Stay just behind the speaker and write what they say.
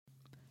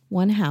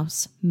One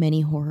house,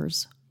 many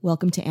horrors.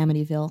 Welcome to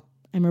Amityville.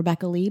 I'm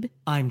Rebecca Lieb.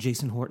 I'm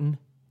Jason Horton.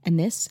 And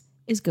this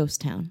is Ghost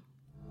Town.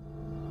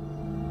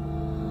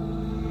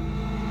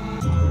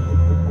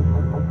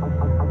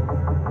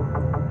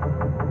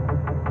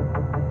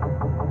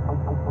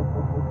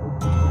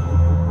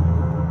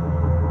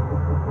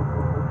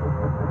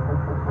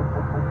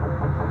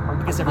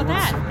 I guess everyone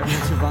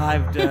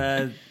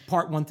survived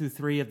part 1 through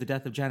 3 of the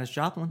death of Janis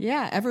Joplin.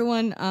 Yeah,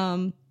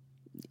 everyone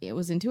it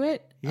was into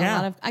it.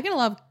 Yeah. I get a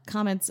lot of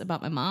comments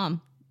about my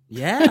mom.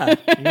 Yeah,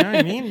 you know what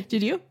I mean?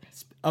 Did you?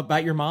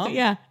 About your mom?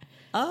 Yeah.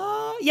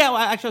 Yeah. Well,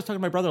 actually, I was talking to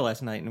my brother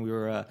last night, and we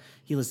were.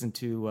 He listened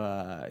to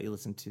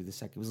the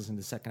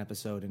second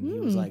episode, and he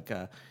was like,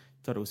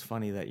 thought it was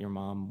funny that your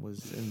mom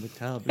was in the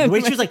tub. And the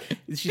way she's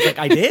like,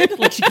 I did.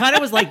 Like she kind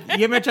of was like,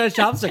 you ever tried to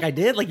shop? It's like I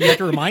did. Like you have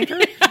to remind her.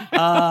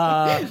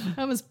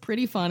 That was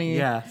pretty funny.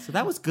 Yeah. So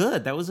that was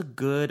good. That was a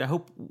good.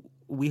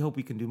 We hope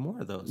we can do more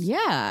of those. Yeah,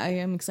 I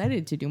am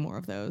excited to do more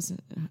of those.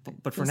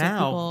 But for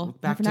now,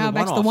 back to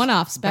the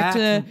one-offs. Back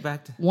to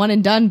one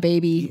and done,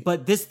 baby.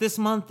 But this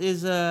month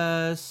is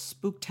a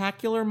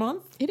spooktacular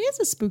month. It is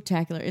a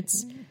spooktacular.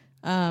 It's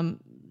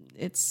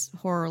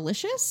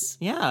horrorlicious.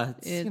 Yeah,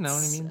 it's you know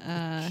what I mean.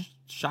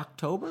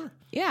 Shocktober.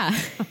 Yeah.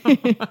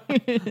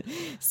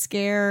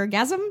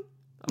 Scaregasm.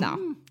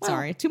 No,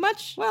 sorry, too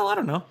much. Well, I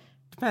don't know.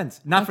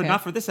 Depends. Not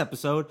for this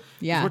episode.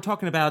 Yeah, we're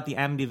talking about the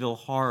Amityville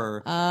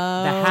Horror, the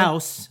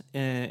house,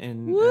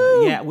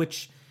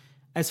 which,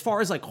 as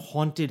far as like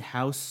haunted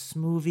house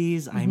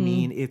movies, I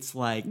mean, it's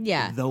like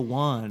the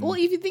one. Well,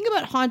 if you think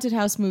about haunted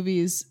house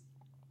movies,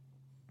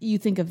 you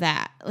think of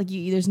that. Like,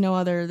 there's no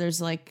other. There's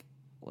like,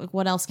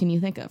 what else can you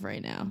think of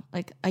right now?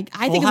 Like, I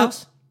think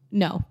House?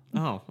 No.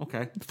 Oh,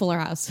 okay. Fuller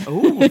House.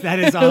 Oh, that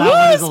is that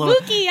one is a little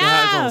spooky. Yeah,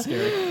 that's a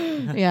little scary.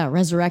 Yeah,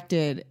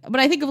 Resurrected. But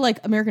I think of like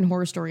American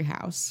Horror Story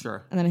House.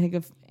 Sure. And then I think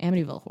of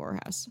Amityville Horror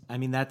House. I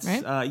mean, that's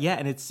right?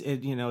 And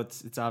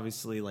it's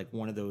obviously like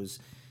one of those.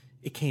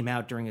 It came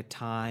out during a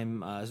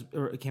time,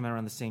 or it came out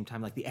around the same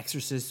time. Like The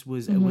Exorcist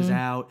was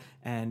out,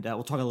 and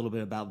we'll talk a little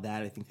bit about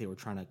that. I think they were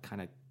trying to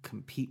kind of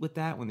compete with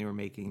that when they were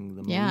making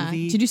the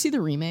movie. Did you see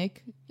the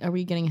remake? Are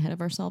we getting ahead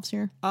of ourselves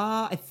here?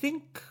 I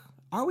think.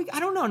 Are we? I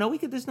don't know. No,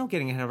 there's no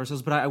getting ahead of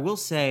ourselves. But I will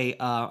say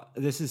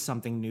this is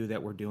something new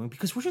that we're doing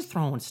because we're just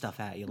throwing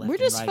stuff at you. We're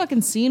just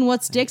fucking seeing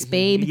what sticks,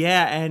 babe.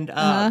 Yeah, and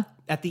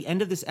at the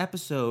end of this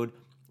episode,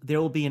 there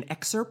will be an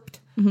excerpt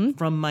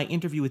from my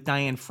interview with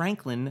Diane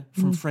Franklin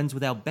from Friends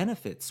Without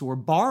Benefits. So we're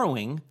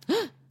borrowing,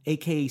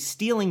 a.k.a.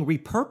 stealing,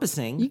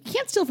 repurposing. You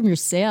can't steal from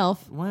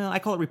yourself. Well, I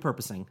call it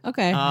repurposing.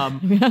 Okay.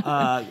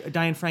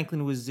 Diane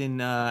Franklin was in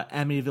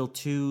Amityville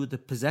 2, The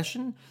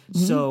Possession.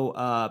 So,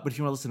 but if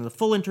you want to listen to the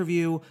full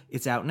interview,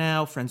 it's out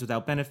now. Friends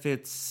Without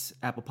Benefits,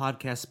 Apple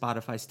Podcasts,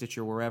 Spotify,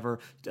 Stitcher, wherever.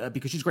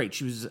 Because she's great.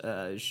 She's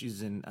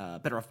in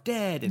Better Off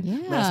Dead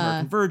and Last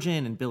American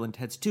Virgin and Bill and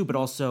Ted's 2, but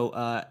also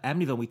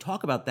Amityville. We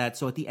talk about that.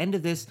 So at the end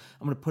of this,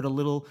 I'm going to put a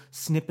little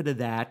snippet of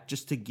that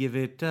just to give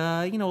it,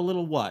 a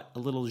little what? A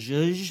little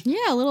zhuzh? Yeah,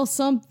 a little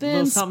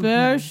something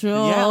special.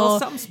 Yeah, a little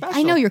something special.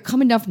 I know you're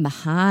coming down from the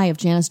high of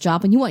Janis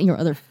Joplin. You want your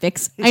other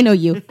fix. I know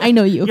you.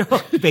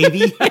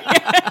 Baby.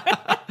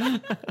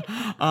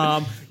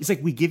 It's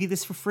like we give you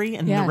this for free,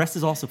 and the rest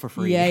is also for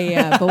free.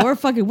 Yeah. But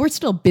we're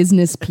still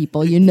business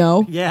people, you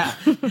know. Yeah,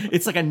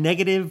 it's like a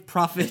negative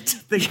profit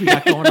thing we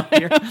got going on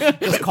here.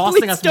 It's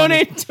costing us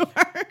donate money. to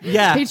our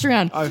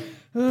Patreon. Patreon.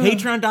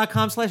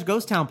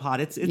 Patreon.com/ghosttownpod.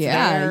 It's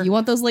there. You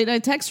want those late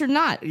night texts or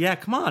not? Yeah,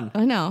 come on.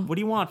 I know. What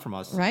do you want from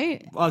us?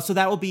 Right. So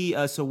that will be.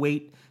 So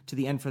wait to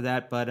the end for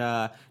that.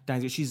 But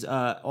Diane, she's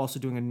also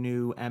doing a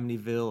new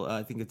Amityville.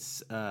 I think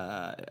it's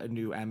a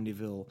new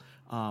Amityville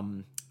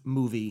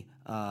movie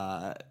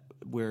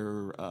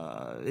where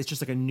it's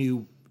just like a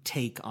new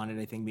take on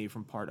it. I think maybe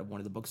from part of one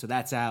of the books. So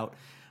that's out.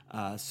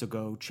 So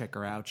go check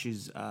her out.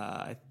 She's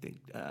I think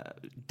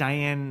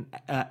Diane,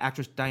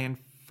 actress Diane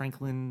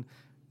Franklin.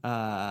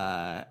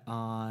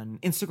 On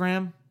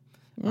Instagram.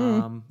 I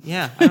don't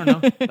know.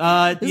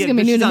 This is gonna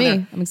be new to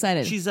me. I'm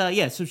excited. She's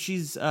so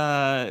she's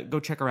go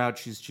check her out.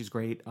 She's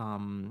great.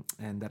 And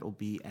that will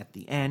be at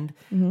the end.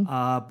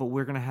 But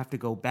we're gonna have to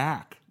go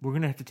back. We're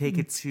gonna have to take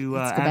it to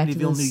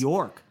Amityville, New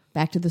York.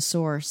 Back to the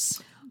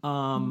source.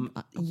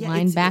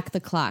 Wind back the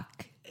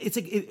clock. It's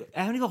like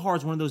Amityville Horror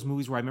is one of those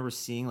movies where I remember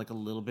seeing like a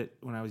little bit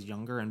when I was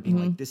younger and being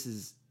like, this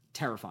is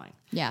terrifying.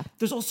 Yeah.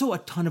 There's also a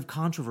ton of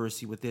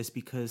controversy with this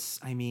because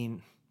I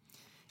mean,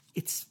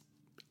 it's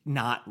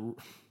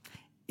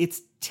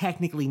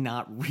technically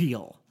not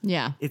real.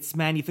 Yeah. It's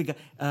manufactured.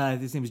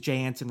 His name is Jay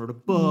Anson, wrote a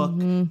book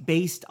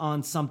based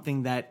on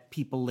something that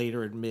people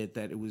later admit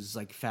that it was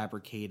like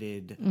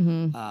fabricated.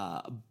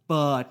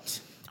 But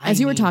as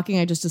you were talking,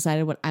 I just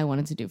decided what I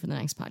wanted to do for the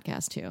next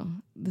podcast too.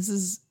 This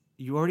is.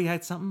 You already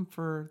had something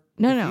for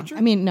no. future?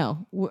 I mean,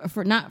 no.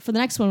 For the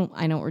next one,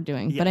 I know what we're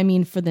doing. Yeah. But I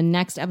mean, for the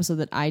next episode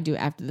that I do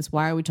after this,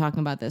 why are we talking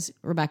about this?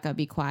 Rebecca,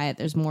 be quiet.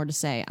 There's more to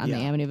say on the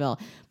Amityville.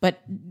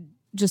 But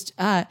just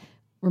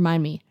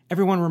remind me.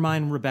 Everyone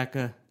remind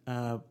Rebecca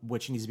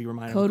which needs to be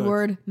reminded. Code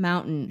word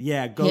mountain.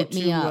 Yeah, go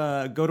to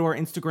our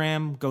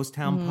Instagram, Ghost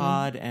Town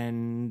Pod,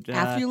 and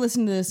after you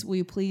listen to this, will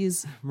you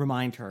please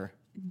remind her?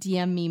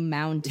 DM me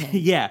mountain.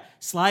 Yeah,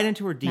 slide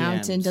into her DMs.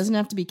 Mountain doesn't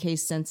have to be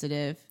case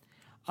sensitive.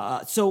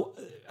 So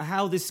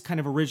how this kind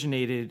of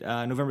originated,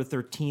 November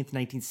 13th,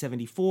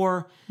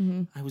 1974.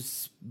 I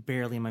was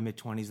barely in my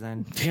mid-20s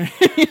then.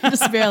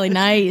 Just barely.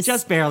 Nice.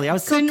 Just barely. I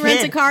was still a Couldn't kid.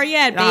 rent a car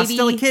yet, baby. I was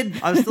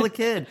still a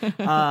kid.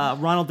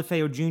 Ronald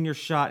DeFeo Jr.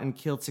 shot and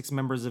killed 6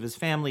 members of his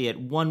family at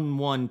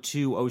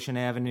 112 Ocean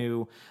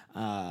Avenue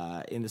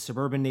in the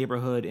suburban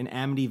neighborhood in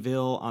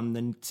Amityville on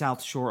the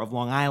south shore of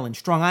Long Island.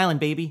 Strong Island,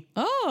 baby.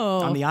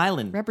 Oh. On the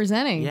island.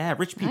 Representing. Yeah,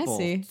 rich people.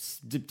 I see.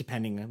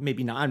 Depending.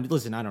 Maybe not.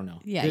 Listen, I don't know.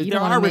 Yeah, there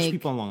are rich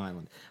people on Long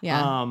Island.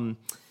 Yeah.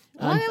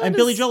 And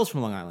Billy Joel's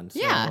from Long Island. So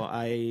Yeah.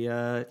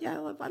 I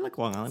like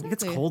Long Island. It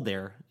gets Exactly. cold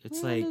there.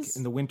 It's Well, it like is.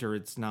 in the winter,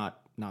 it's not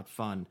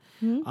fun.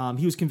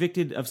 He was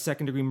convicted of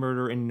second-degree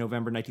murder in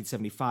November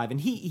 1975,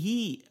 and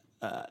he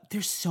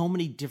there's so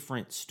many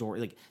different stories.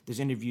 Like there's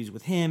interviews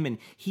with him, and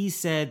he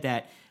said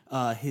that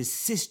his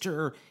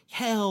sister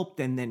helped,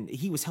 and then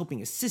he was helping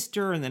his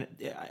sister, and then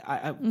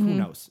who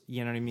knows?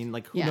 You know what I mean?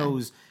 Like who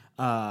knows?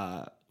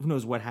 Who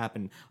knows what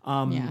happened?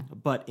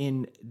 But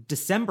in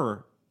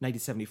December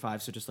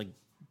 1975, so just like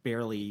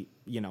barely,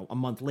 a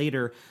month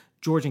later,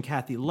 George and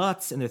Kathy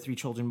Lutz and their 3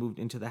 children moved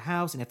into the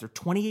house, and after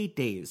 28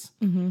 days.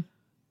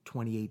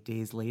 28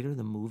 days later,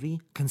 the movie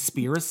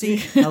Conspiracy.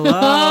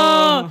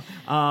 Hello.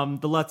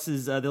 The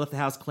Lutzes they left the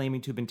house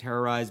claiming to have been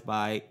terrorized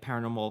by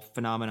paranormal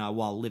phenomena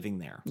while living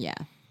there. Yeah.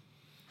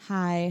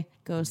 High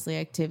ghostly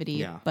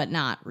activity, but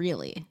not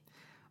really.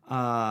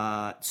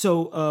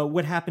 So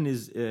what happened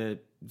is, to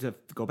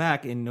go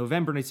back, in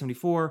November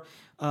 1974,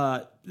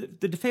 the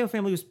DeFeo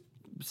family was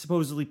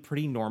supposedly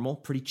pretty normal,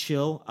 pretty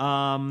chill.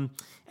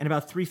 And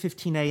about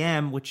 3:15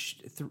 a.m.,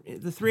 which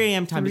the 3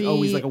 a.m. time is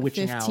always like a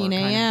witching hour. 3:15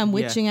 a.m.,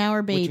 witching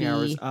hour, baby.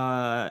 Witching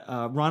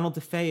hours. Ronald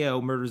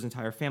DeFeo murdered his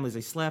entire family as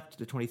they slept.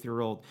 The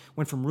 23-year-old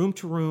went from room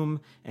to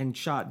room and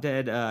shot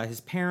dead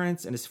his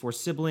parents and his 4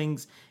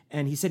 siblings.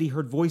 And he said he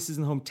heard voices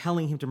in the home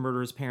telling him to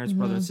murder his parents,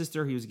 brother, and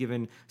sister. He was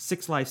given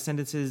 6 life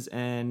sentences,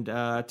 and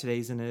today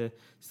he's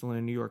still in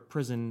a New York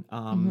prison.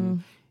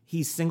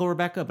 He's single,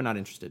 Rebecca, but not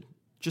interested.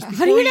 Just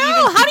How do you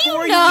know? How do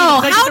you know?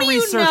 How do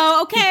you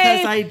know? Okay.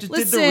 Because I just did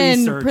the Listen,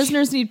 research.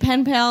 prisoners need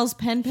pen pals.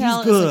 Pen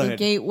pal is like a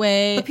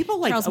gateway. But people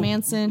like Charles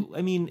Manson.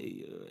 I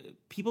mean,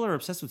 people are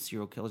obsessed with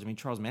serial killers. I mean,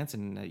 Charles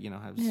Manson,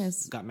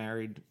 got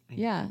married.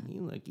 Yeah. He,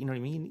 like, you know what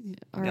I mean? He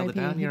R.I.P. nailed it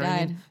down. He You know what I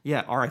died. mean?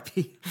 Yeah,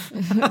 R.I.P.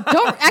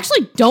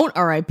 Don't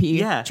R.I.P.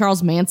 Yeah.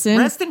 Charles Manson.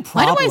 Rest in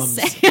problems.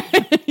 Why do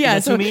I say? Yeah.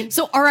 That's So what I mean?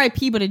 so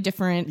R.I.P. but a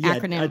different Yeah,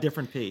 acronym. a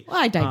different P. Well,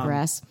 I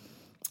digress.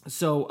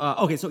 So,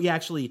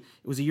 actually, it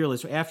was a year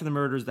later. So after the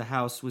murders, the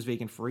house was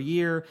vacant for a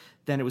year.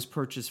 Then it was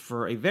purchased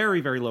for a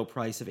very, very low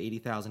price of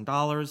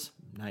 $80,000.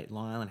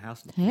 Long Island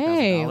house.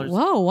 Hey, $80,000.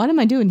 whoa! What am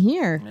I doing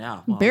here? Yeah,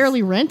 I'm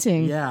barely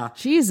renting. Yeah.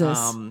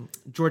 Jesus.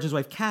 George's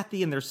wife,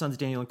 Kathy, and their sons,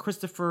 Daniel and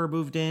Christopher,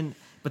 moved in.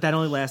 But that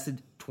only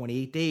lasted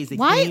 28 days. They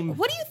Why? came...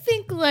 What do you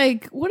think?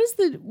 Like, what is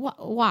the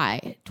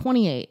why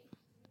 28?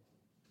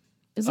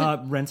 Is it?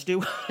 Rent's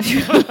due.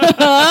 Oh,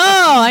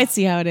 I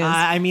see how it is.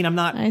 I mean, I'm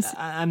not. I see.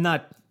 I'm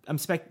not. I'm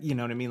you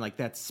know what I mean? Like,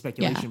 that's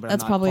speculation. Yeah, but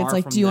that's I'm not probably. far It's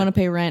like, from do you the- want to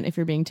pay rent if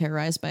you're being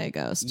terrorized by a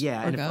ghost?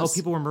 Yeah, or and ghost?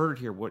 people were murdered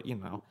here.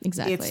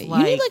 Exactly. It's You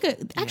need like a.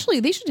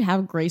 Actually, they should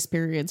have grace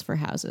periods for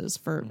houses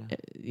for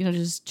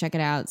just check it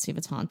out, see if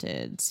it's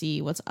haunted,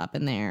 see what's up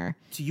in there.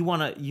 So you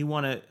want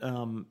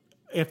to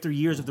after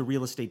years of the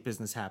real estate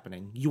business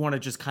happening, you want to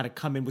just kind of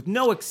come in with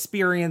no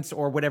experience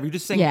or whatever. You're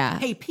just saying, Yeah.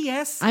 hey,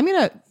 P.S. I'm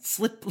gonna.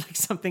 slip like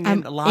something I'm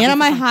in a lobby. on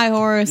my for some- high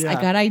horse. I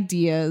Yeah. got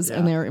ideas, Yeah.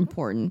 and they're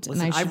important,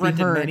 Listen, and I should I've rented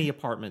be heard. many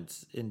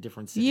apartments in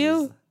different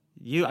cities.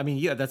 I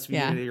mean, that's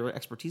where your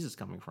expertise is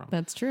coming from.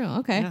 That's true.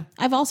 Okay. Yeah.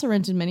 I've also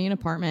rented many an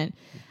apartment.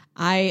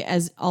 I,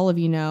 as all of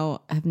you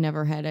know, have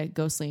never had a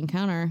ghostly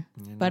encounter.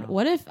 But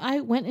what if I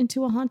went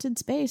into a haunted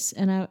space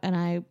and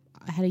I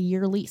had a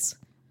year lease?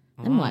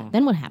 Then what?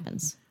 Then what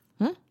happens?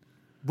 Huh?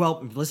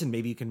 Well, listen,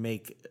 maybe you can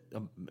make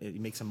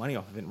some money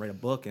off of it and write a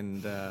book,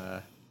 and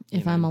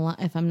If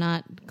I'm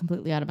not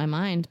completely out of my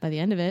mind by the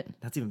end of it,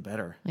 that's even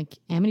better. like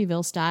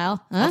Amityville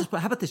style. Huh?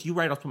 How about this? You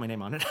write, I'll put my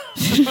name on it.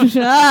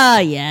 Ah,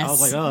 yes. I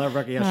was like, oh,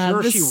 Rebecca, yeah,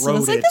 sure, she wrote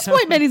it's like it. this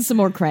point may need some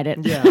more credit.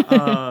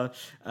 Yeah.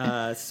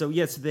 So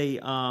they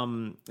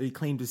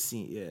claim to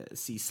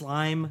see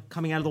slime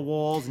coming out of the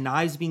walls,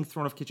 knives being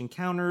thrown off kitchen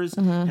counters,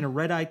 and a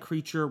red-eyed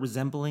creature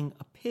resembling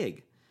a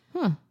pig.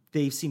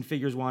 They've seen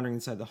figures wandering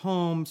inside the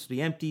home. So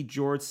the empty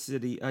George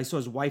City. I saw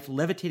his wife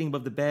levitating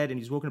above the bed, and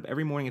he's woken up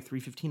every morning at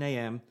 3:15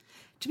 a.m.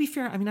 To be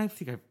fair, I mean, I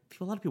think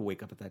a lot of people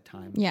wake up at that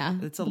time. Yeah.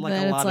 It's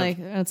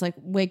like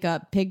wake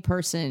up, pig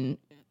person,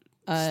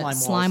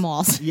 slime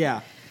walls.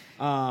 Yeah.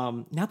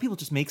 Now people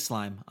just make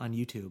slime on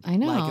YouTube. I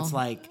know. Like, it's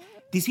like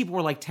these people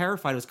were like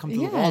terrified it was coming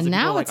through the Yeah, walls. and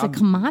now people are it's like, a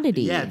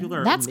commodity. Yeah, people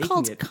are That's making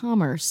called it.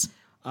 commerce.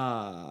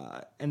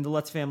 And the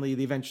Lutz family,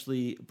 they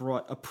eventually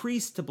brought a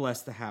priest to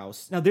bless the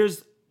house. Now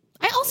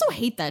I also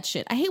hate that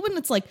shit. I hate when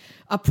it's like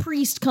a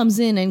priest comes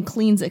in and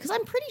cleans it because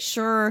I'm pretty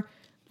sure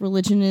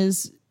religion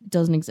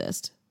doesn't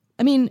exist.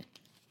 I mean,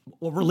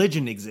 well,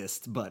 religion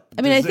exists, but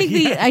I think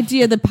the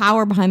idea, the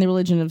power behind the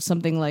religion of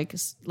something like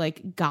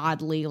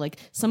godly, like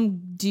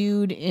some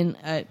dude in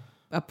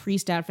a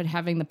priest outfit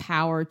having the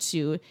power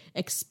to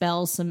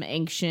expel some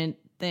ancient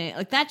thing,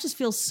 like that just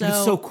feels so.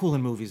 It's so cool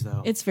in movies,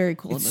 though. It's very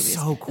cool in movies,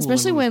 so cool,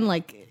 especially when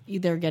like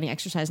they're getting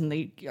exercise and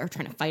they are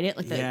trying to fight it,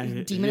 like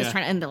the demon is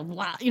trying to, and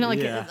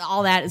they're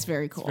all that is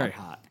very cool. It's very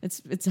hot.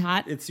 It's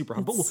hot. It's super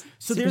hot.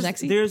 So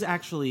sexy. there's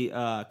actually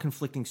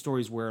conflicting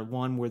stories where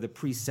the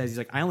priest says he's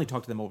like, I only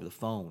talked to them over the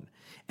phone.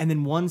 And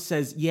then one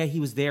says, yeah, he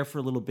was there for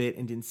a little bit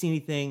and didn't see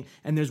anything.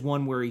 And there's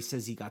one where he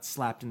says he got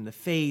slapped in the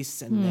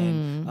face and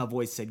then a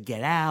voice said,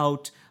 get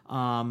out.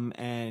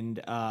 And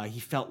he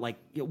felt like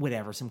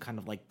whatever, some kind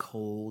of like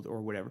cold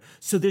or whatever.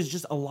 So there's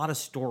just a lot of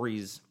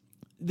stories.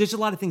 There's a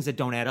lot of things that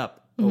don't add up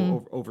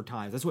over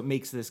time. That's what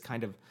makes this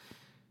kind of,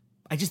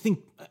 I just think,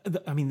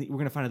 we're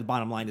going to find out the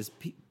bottom line is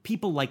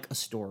people like a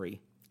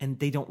story and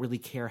they don't really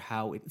care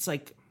how it's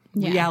like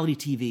reality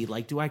TV.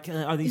 Like,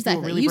 are these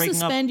people really breaking up? You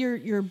suspend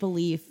your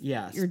belief,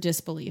 your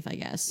disbelief, I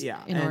guess,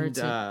 in order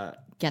to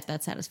get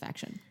that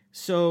satisfaction.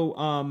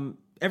 So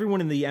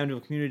everyone in the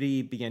Amityville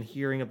community began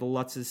hearing of the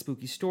Lutz's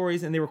spooky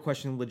stories, and they were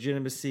questioning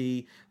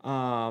legitimacy.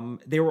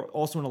 They were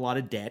also in a lot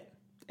of debt.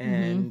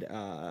 And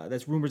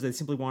that's rumors that they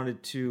simply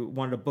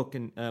wanted a book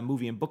and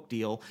movie and book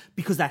deal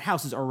because that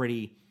house is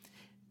already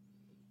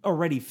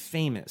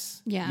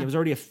famous. Yeah, it was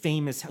already a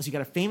famous house. You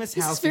got a famous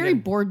house. It's very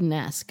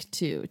Borden-esque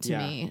too to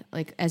me.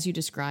 Like as you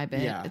describe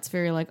it, it's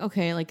very like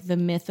okay, like the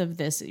myth of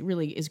this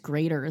really is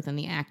greater than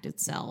the act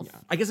itself.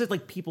 Yeah. I guess it's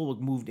like people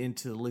moved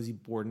into the Lizzie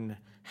Borden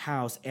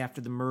house after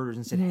the murders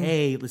and said,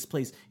 "Hey, this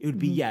place." It would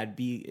be like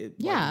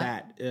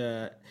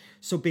that.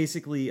 So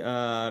basically.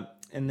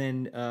 And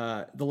then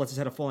the Lutzes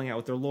had a falling out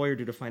with their lawyer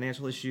due to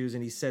financial issues,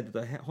 and he said that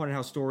the haunted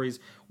house stories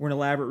were an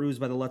elaborate ruse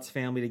by the Lutz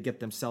family to get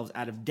themselves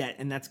out of debt,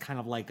 and that's kind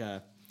of like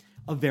a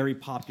very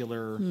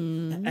popular.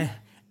 I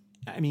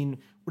mean,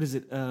 what is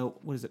it?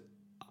 Occam's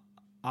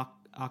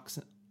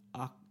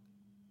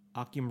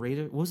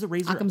razor? What was the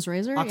razor? Occam's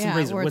razor?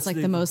 Razor. Where it's like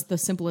the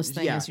simplest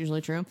thing is usually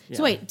true. Yeah.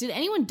 So wait, did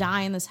anyone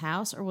die in this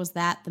house, or was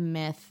that the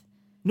myth?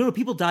 No,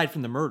 people died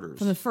from the murders.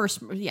 From the first,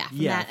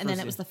 that, and then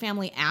it was the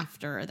family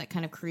after that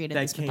kind of created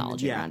this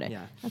mythology around it.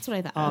 Yeah. That's what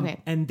I thought.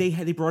 Okay. And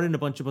they brought in a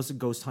bunch of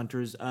ghost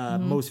hunters.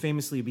 Most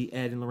famously would be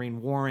Ed and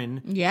Lorraine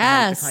Warren.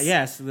 Yes.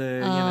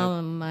 The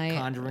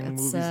Conjuring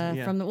movies.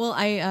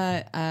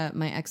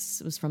 My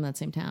ex was from that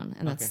same town,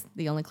 and that's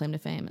the only claim to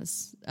fame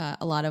is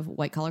a lot of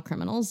white collar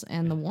criminals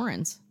and the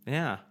Warrens.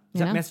 Yeah.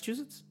 Is that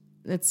Massachusetts?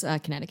 It's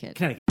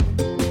Connecticut.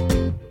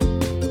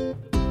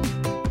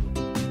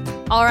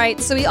 All right,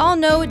 so we all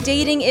know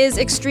dating is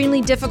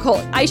extremely difficult.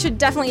 I should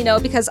definitely know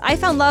because I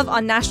found love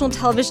on national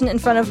television in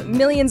front of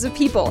millions of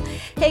people.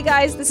 Hey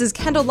guys, this is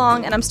Kendall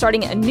Long, and I'm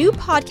starting a new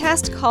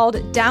podcast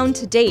called Down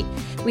to Date.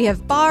 We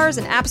have bars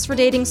and apps for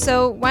dating,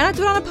 so why not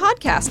do it on a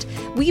podcast?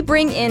 We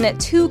bring in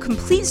two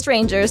complete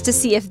strangers to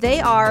see if they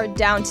are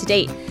down to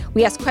date.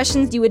 We ask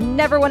questions you would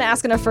never want to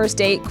ask on a first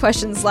date.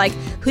 Questions like,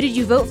 who did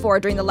you vote for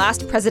during the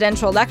last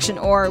presidential election?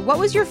 Or what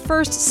was your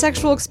first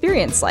sexual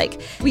experience like?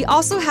 We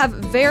also have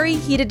very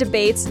heated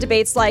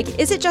debates like,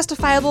 is it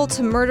justifiable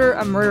to murder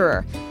a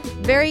murderer?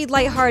 Very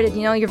lighthearted,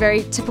 your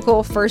very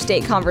typical first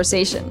date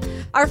conversation.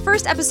 Our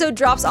first episode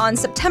drops on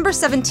September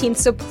 17th,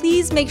 so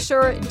please make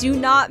sure, do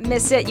not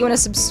miss it. You want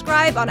to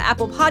subscribe on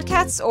Apple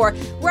Podcasts or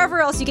wherever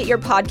else you get your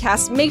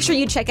podcasts. Make sure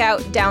you check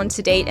out Down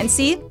to Date and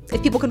see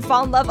if people can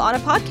fall in love on a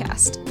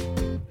podcast.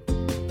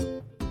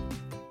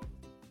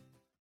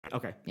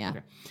 Okay. Yeah.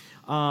 Okay.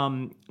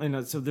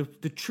 So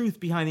the truth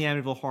behind the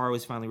Amityville horror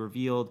was finally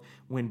revealed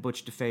when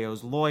Butch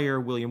DeFeo's lawyer,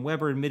 William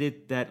Weber,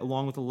 admitted that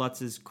along with the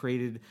Lutzes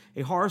created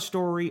a horror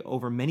story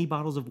over many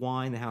bottles of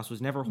wine. The house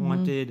was never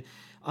haunted.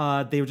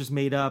 They were just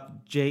made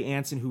up. Jay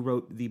Anson, who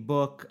wrote the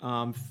book,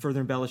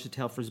 further embellished the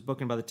tale for his book,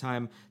 and by the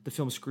time the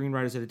film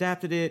screenwriters had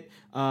adapted it,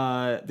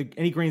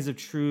 any grains of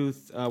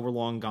truth were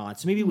long gone.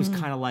 So maybe it was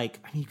kind of like,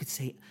 you could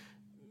say,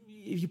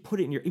 if you put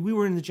it in we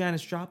were in the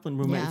Janis Joplin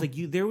room. Yeah. It was like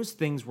there was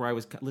things where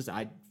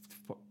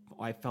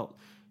I felt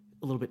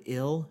a little bit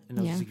ill, and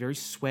I was like very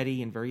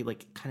sweaty and very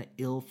like kind of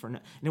ill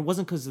and it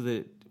wasn't because of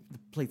the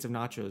plates of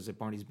nachos at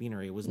Barney's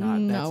Beanery. It was not.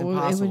 No, that's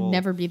impossible. It would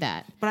never be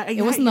that. But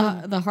it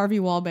wasn't the Harvey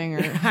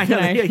Wallbanger. I know,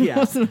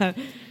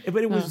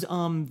 But it was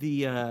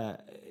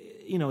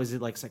is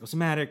it like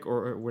psychosomatic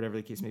or whatever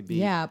the case may be?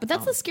 Yeah, but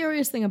that's the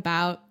scariest thing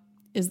about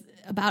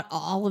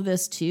all of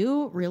this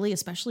too. Really,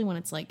 especially when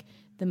it's like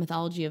the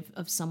mythology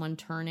of someone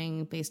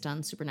turning based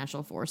on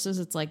supernatural forces.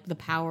 It's like the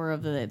power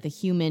of the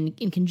human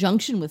in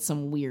conjunction with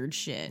some weird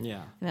shit.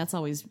 Yeah. And that's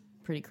always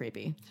pretty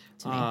creepy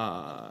to me.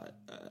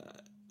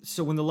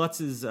 So when the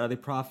Lutzes, they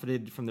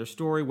profited from their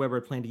story, Weber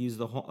had planned to use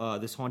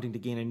this haunting to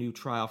gain a new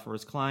trial for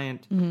his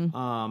client. George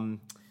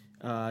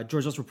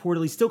Lutz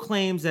reportedly still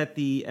claims that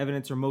the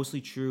evidence are mostly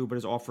true, but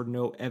has offered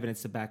no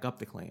evidence to back up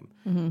the claim.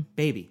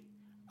 Baby.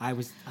 I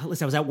was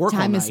at work all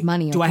night. Time is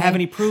money. Do I have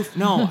any proof?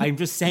 No, I'm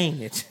just saying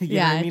it. You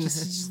know what I mean?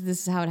 This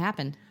is how it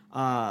happened.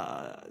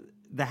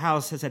 the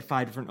house has had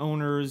 5 different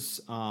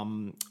owners.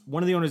 One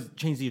of the owners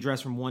changed the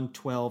address from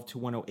 112 to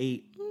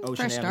 108 Ocean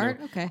Fresh Avenue.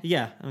 start? Okay.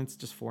 Yeah, I mean, it's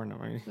just 4 now,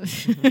 right?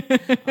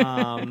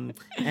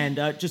 And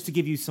just to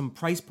give you some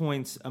price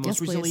points,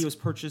 most recently please. it was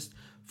purchased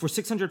for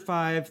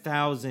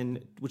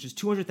 $605,000, which is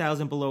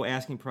 $200,000 below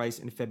asking price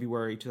in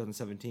February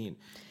 2017.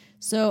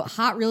 So,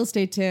 hot real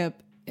estate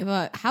tip: if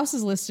a house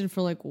is listed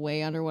for like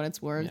way under what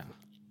it's worth,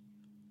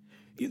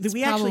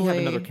 We actually have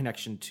another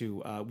connection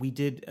to. We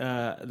did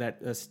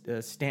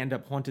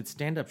that haunted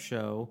stand-up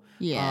show.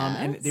 Yes.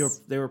 And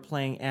they were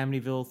playing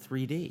Amityville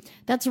 3D.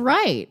 That's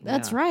right.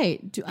 That's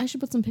right. I should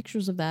put some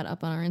pictures of that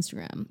up on our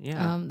Instagram.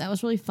 Yeah. That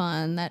was really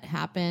fun. That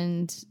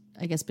happened,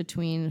 I guess,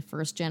 between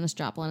first Janis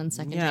Joplin and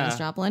second Janis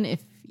Joplin.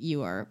 If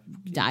you are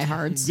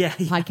diehards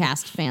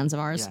podcast fans of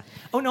ours. Yeah.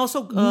 Oh, and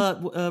also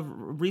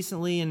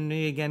recently, and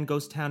again,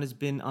 Ghost Town has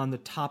been on the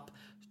top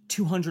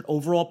 200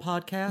 overall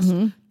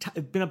podcast.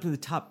 Been up to the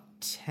top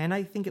 10,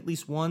 I think, at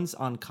least once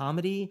on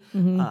comedy.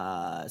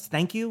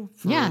 Thank you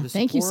for the support.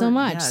 Thank you so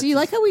much. Yeah, so you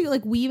like how we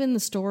like weave in the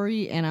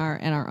story and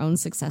our own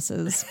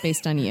successes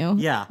based on you.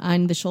 Yeah.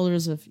 On the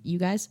shoulders of you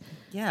guys.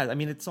 Yeah, I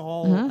mean, it's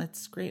all,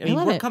 it's great. I mean,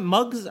 love it.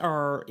 mugs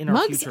are in our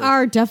Mugs future.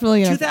 are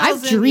definitely, I've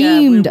 2000,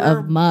 dreamed we're-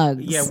 of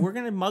mugs. Yeah,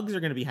 mugs are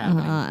going to be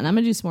happening. And I'm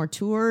going to do some more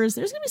tours.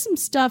 There's going to be some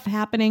stuff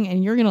happening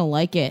and you're going to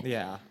like it.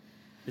 Yeah.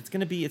 It's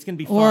gonna be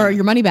fun. Or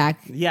your money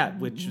back. Yeah,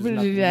 which is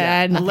Nothing.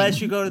 unless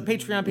you go to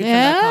Patreon,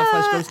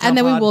 patreon.com/ghosttownpod. And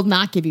then we will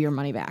not give you your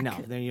money back. No,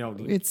 then you don't.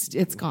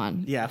 It's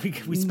gone. Yeah,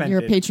 we spent You're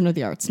it. a patron of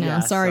the arts now. Yeah,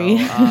 Sorry.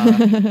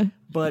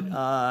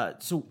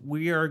 So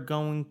we are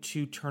going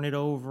to turn it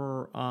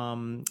over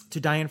to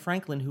Diane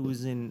Franklin, who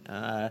was in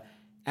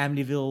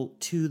Amityville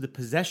 2: The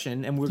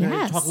Possession, and we're going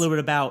to talk a little bit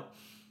about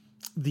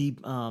the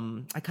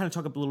I kind of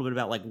talk a little bit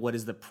about like what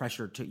is the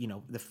pressure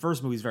to the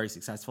first movie is very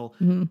successful.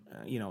 Is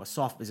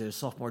it a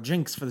sophomore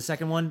jinx for the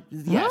second one?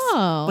 Yes,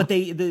 but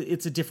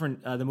it's a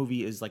different. The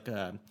movie is like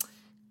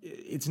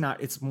it's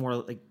not. It's more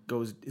like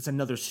it's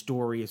another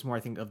story. It's more,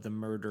 I think, of the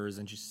murders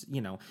and just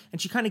and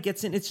she kind of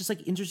gets in. It's just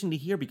like interesting to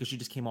hear because she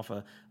just came off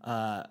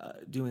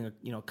doing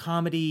a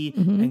comedy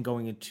and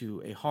going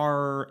into a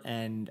horror,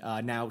 and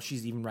now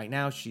she's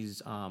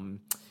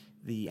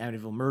the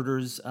Amityville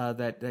Murders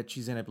that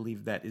she's in. I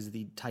believe that is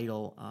the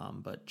title.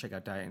 But check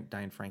out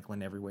Diane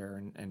Franklin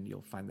everywhere, and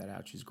you'll find that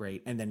out. She's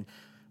great. And then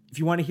if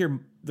you want to hear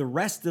the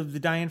rest of the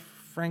Diane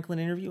Franklin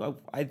interview,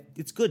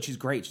 it's good. She's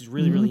great. She's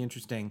really, really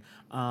interesting.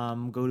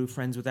 Go to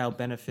Friends Without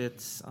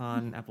Benefits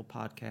on Apple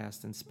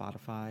Podcasts and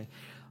Spotify.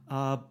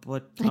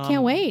 But I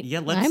can't wait. Yeah,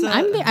 let's.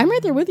 I'm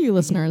right there with you,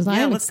 listeners.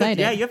 I'm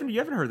excited. You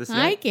haven't heard this yet.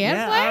 I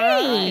can't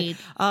wait.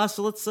 All right.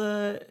 So let's.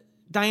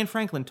 Diane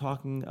Franklin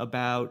talking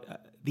about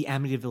the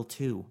Amityville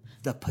 2,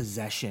 The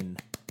Possession.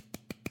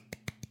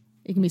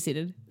 You can be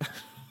seated.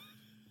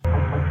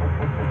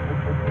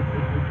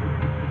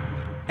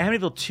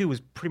 Amityville 2 was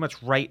pretty much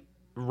right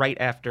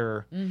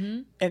after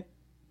a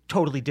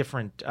totally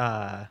different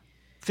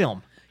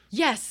film.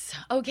 Yes.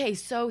 Okay,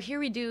 so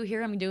here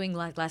I'm doing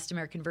Last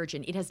American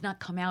Virgin. It has not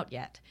come out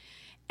yet.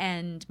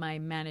 And my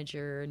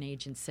manager and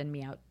agent send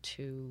me out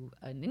to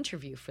an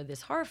interview for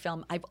this horror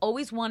film. I've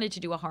always wanted to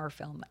do a horror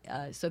film.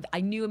 So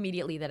I knew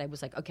immediately that I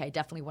was like, okay, I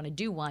definitely want to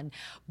do one.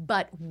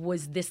 But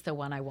was this the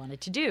one I wanted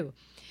to do?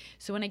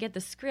 So when I get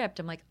the script,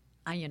 I'm like,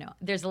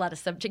 there's a lot of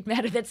subject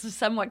matter that's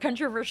somewhat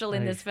controversial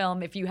in this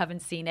film. If you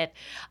haven't seen it,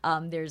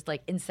 there's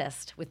like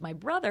incest with my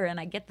brother. And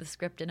I get the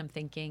script and I'm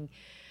thinking,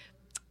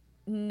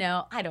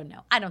 no, I don't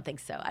know. I don't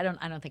think so. I don't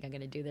think I'm going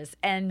to do this.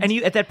 And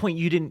you at that point,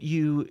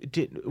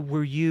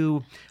 were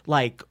you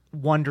like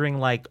wondering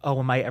like, oh,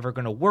 am I ever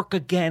going to work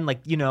again?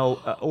 Like,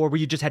 or were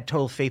you just had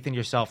total faith in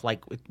yourself?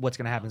 Like what's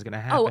going to happen is going to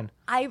happen.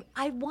 Oh,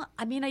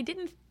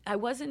 I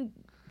wasn't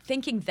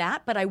thinking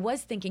that, but I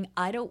was thinking,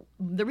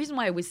 the reason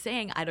why I was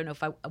saying, I don't know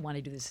if I want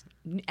to do this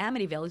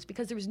Amityville is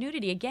because there was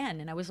nudity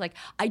again. And I was like,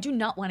 I do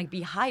not want to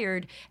be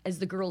hired as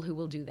the girl who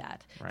will do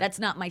that. Right. That's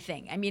not my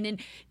thing. I mean, and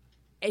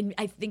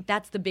I think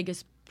that's the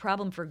biggest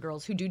problem for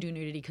girls who do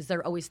nudity because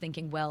they're always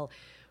thinking, well,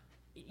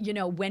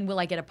 when will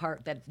I get a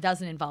part that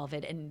doesn't involve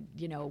it? And,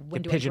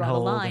 when do I draw the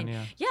line?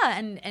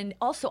 And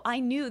also I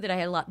knew that I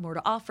had a lot more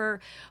to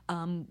offer,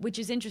 which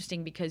is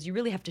interesting because you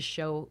really have to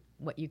show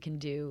what you can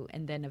do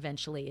and then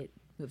eventually it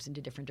moves into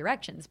different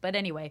directions. But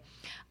anyway,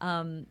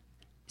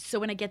 so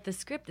when I get the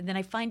script and then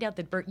I find out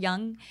that Burt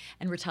Young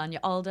and Ratanya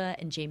Alda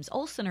and James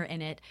Olsen are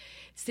in it,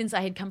 since I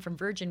had come from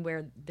Virgin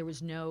where there were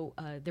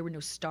no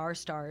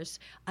stars,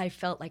 I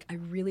felt like I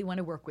really want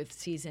to work with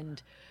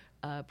seasoned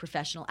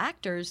professional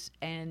actors,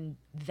 and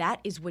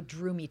that is what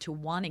drew me to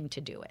wanting to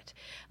do it.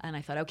 And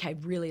I thought, okay,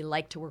 I'd really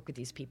like to work with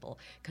these people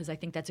because I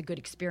think that's a good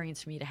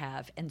experience for me to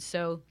have. And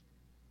so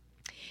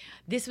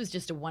this was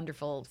just a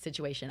wonderful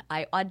situation.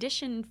 I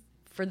auditioned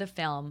for the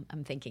film.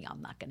 I'm thinking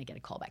I'm not going to get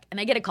a callback. And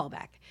I get a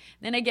callback.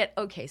 Then I get,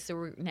 okay, so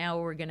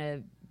we're going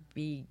to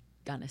be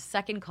on a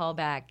second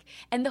callback.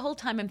 And the whole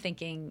time I'm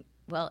thinking,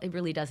 well, it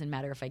really doesn't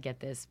matter if I get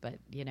this, but,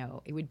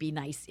 it would be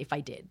nice if I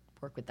did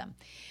work with them.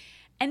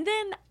 And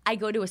then I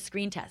go to a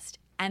screen test.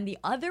 And the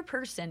other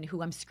person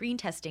who I'm screen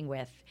testing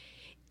with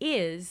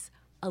is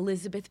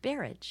Elizabeth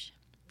Berridge.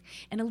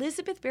 And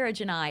Elizabeth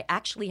Barrage and I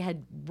actually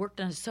had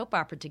worked on a soap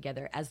opera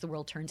together, As the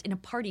World Turns, in a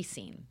party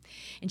scene.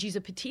 And she's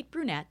a petite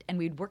brunette, and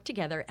we'd worked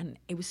together, and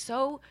it's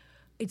so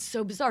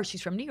bizarre.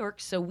 She's from New York,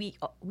 so we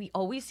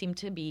always seem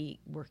to be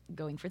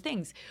going for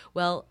things.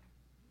 Well,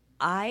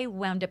 I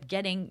wound up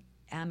getting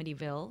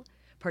Amityville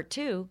Part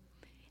 2,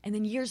 and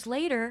then years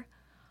later,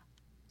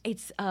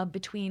 it's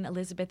between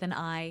Elizabeth and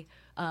I,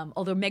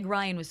 although Meg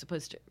Ryan was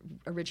supposed to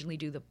originally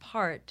do the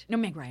part. No,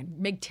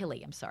 Meg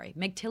Tilly, I'm sorry.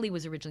 Meg Tilly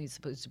was originally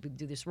supposed to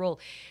do this role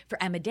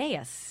for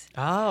Amadeus.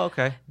 Oh,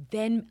 okay.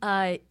 Then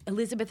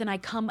Elizabeth and I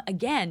come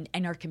again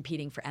and are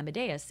competing for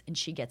Amadeus, and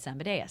she gets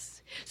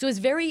Amadeus. So it's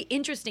very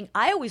interesting.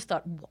 I always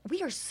thought,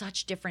 we are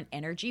such different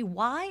energy.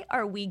 Why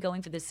are we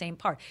going for the same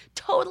part?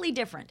 Totally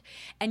different.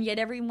 And yet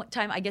every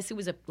time, I guess it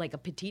was like a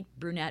petite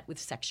brunette with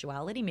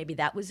sexuality. Maybe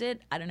that was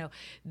it. I don't know.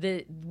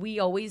 We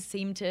always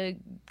seem to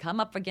come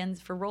up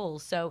against for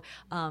roles. So,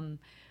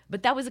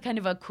 but that was a kind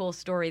of a cool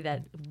story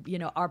that,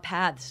 our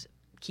paths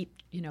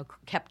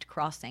kept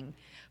crossing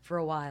for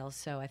a while.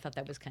 So I thought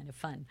that was kind of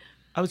fun.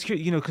 I was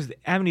curious, because the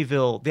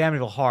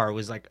Amityville Horror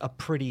was like a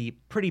pretty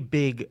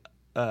big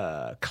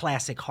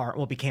classic horror.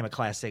 Well, it became a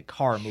classic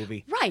horror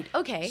movie. Right.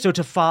 Okay. So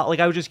to follow,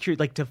 I was just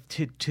curious,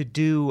 to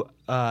do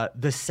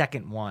the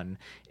second one.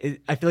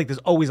 I feel like there's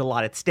always a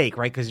lot at stake,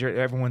 right? Because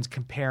everyone's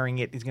comparing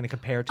it. Is going to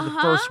compare it to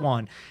the first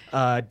one.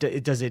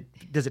 Does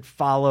it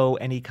follow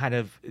any kind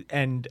of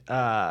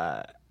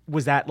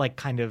was that like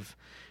kind of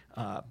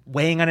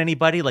weighing on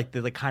anybody? Like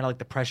kind of like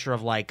the pressure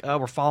of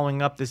we're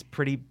following up this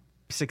pretty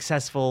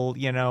successful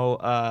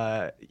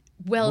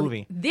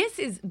movie. This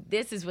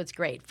is what's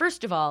great.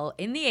 First of all,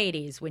 in the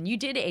 80s, when you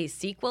did a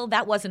sequel,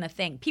 that wasn't a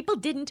thing. People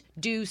didn't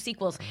do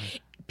sequels.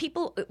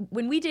 People,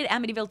 when we did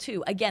Amityville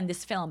 2, again,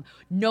 this film,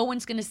 no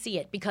one's going to see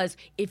it because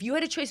if you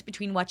had a choice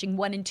between watching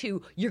 1 and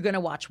 2, you're going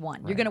to watch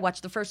 1. Right. You're going to watch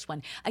the first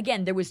one.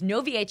 Again, there was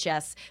no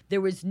VHS.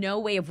 There was no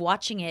way of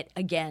watching it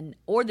again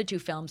or the 2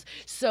 films.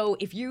 So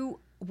if you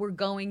were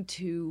going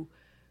to...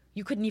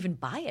 You couldn't even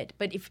buy it.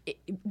 But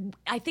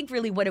I think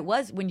really what it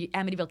was when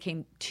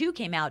Amityville 2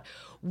 came out,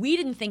 we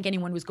didn't think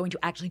anyone was going to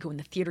actually go in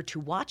the theater to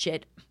watch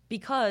it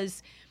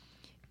because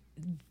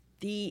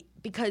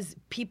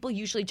people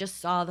usually just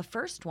saw the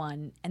first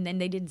one and then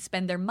they didn't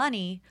spend their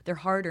money, their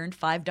hard-earned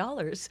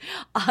 $5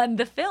 on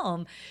the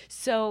film.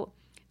 So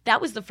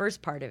that was the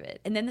first part of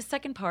it. And then the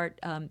second part,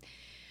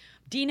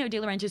 Dino De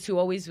Laurentiis, who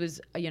always was,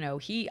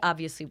 he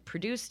obviously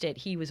produced it.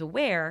 He was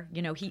aware,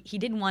 he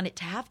didn't want it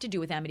to have to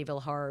do with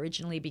Amityville Horror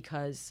originally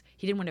because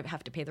he didn't want to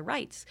have to pay the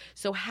rights.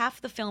 So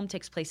half the film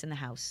takes place in the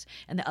house,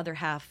 and the other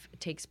half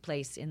takes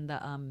place in the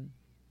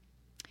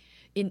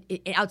in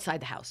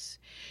outside the house.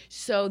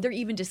 So there are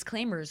even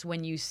disclaimers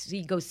when you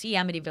go see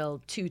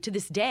Amityville 2 to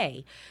this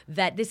day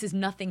that this is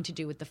nothing to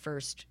do with the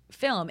first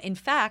film. In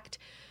fact,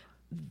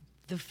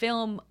 the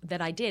film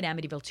that I did,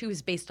 Amityville 2,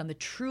 is based on the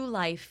true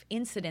life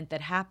incident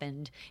that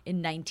happened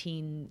in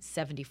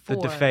 1974.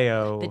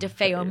 The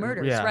DeFeo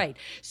murders, yeah. Right.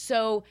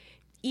 So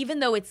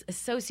even though it's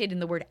associated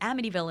and the word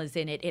Amityville is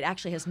in it, it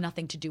actually has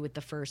nothing to do with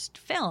the first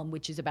film,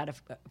 which is about a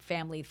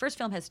family. The first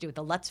film has to do with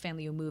the Lutz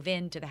family who move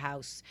into the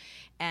house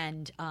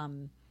and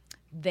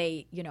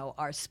they,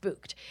 are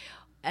spooked.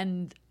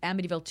 And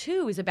Amityville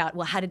 2 is about,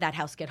 well, how did that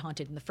house get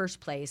haunted in the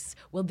first place?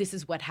 Well, this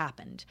is what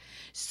happened.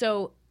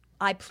 So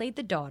I played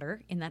the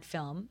daughter in that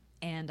film,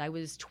 and I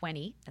was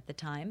 20 at the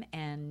time,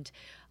 and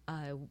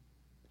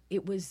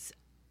it was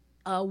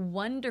a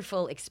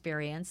wonderful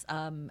experience.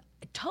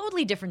 A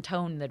totally different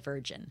tone than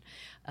Virgin.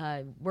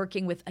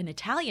 Working with an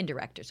Italian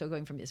director, so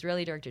going from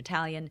Israeli director to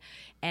Italian,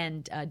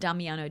 and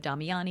Damiano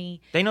Damiani.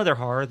 They know their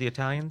horror, the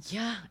Italians.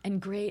 Yeah,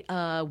 and great,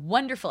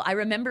 wonderful. I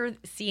remember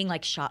seeing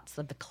shots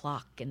of the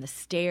clock and the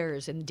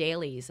stairs and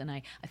dailies, and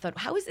I thought,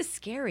 how is this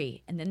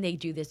scary? And then they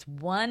do this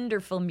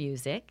wonderful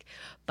music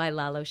by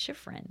Lalo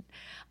Schifrin,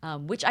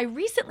 which I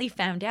recently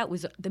found out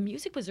the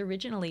music was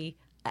originally,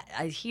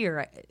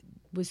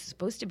 was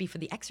supposed to be for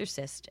The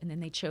Exorcist, and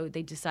then they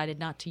decided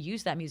not to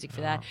use that music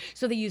for that,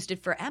 so they used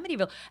it for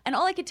Amityville. And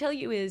all I could tell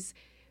you is,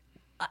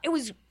 it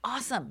was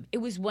awesome. It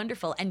was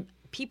wonderful, and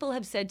people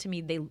have said to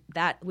me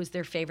that was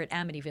their favorite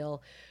Amityville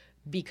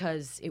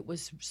because it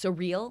was so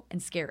real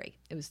and scary.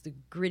 It was the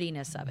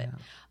grittiness of it.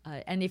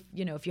 And if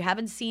you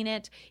haven't seen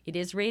it, it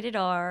is rated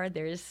R.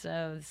 There's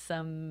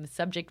some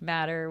subject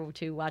matter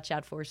to watch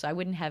out for. So I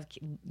wouldn't have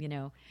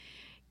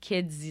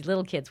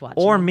little kids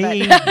watching. Or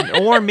me.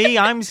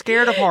 I'm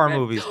scared of horror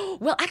movies.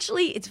 Well,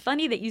 actually, it's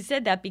funny that you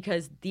said that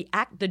because the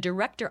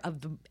director of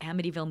the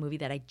Amityville movie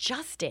that I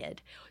just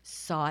did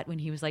saw it when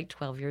he was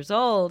 12 years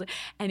old,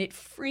 and it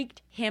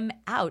freaked him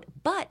out.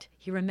 But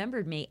he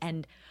remembered me,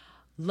 and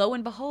lo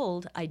and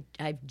behold,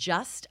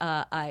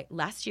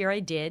 last year I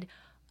did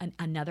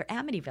another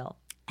Amityville,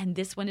 and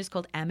this one is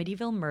called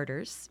Amityville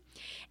Murders,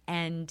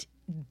 and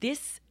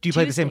this. Do you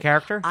play the same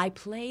character? I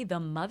play the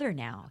mother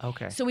now.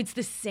 Okay. So it's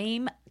the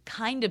same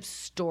kind of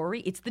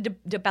story. It's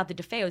about the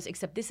DeFeos,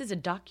 except this is a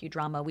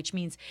docudrama, which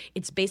means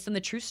it's based on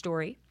the true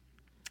story.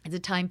 It's a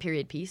time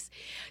period piece.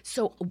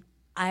 So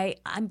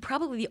I'm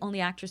probably the only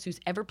actress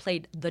who's ever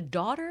played the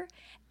daughter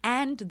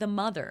and the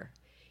mother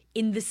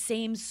in the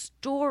same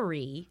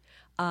story,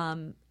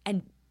 and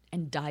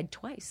died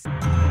twice.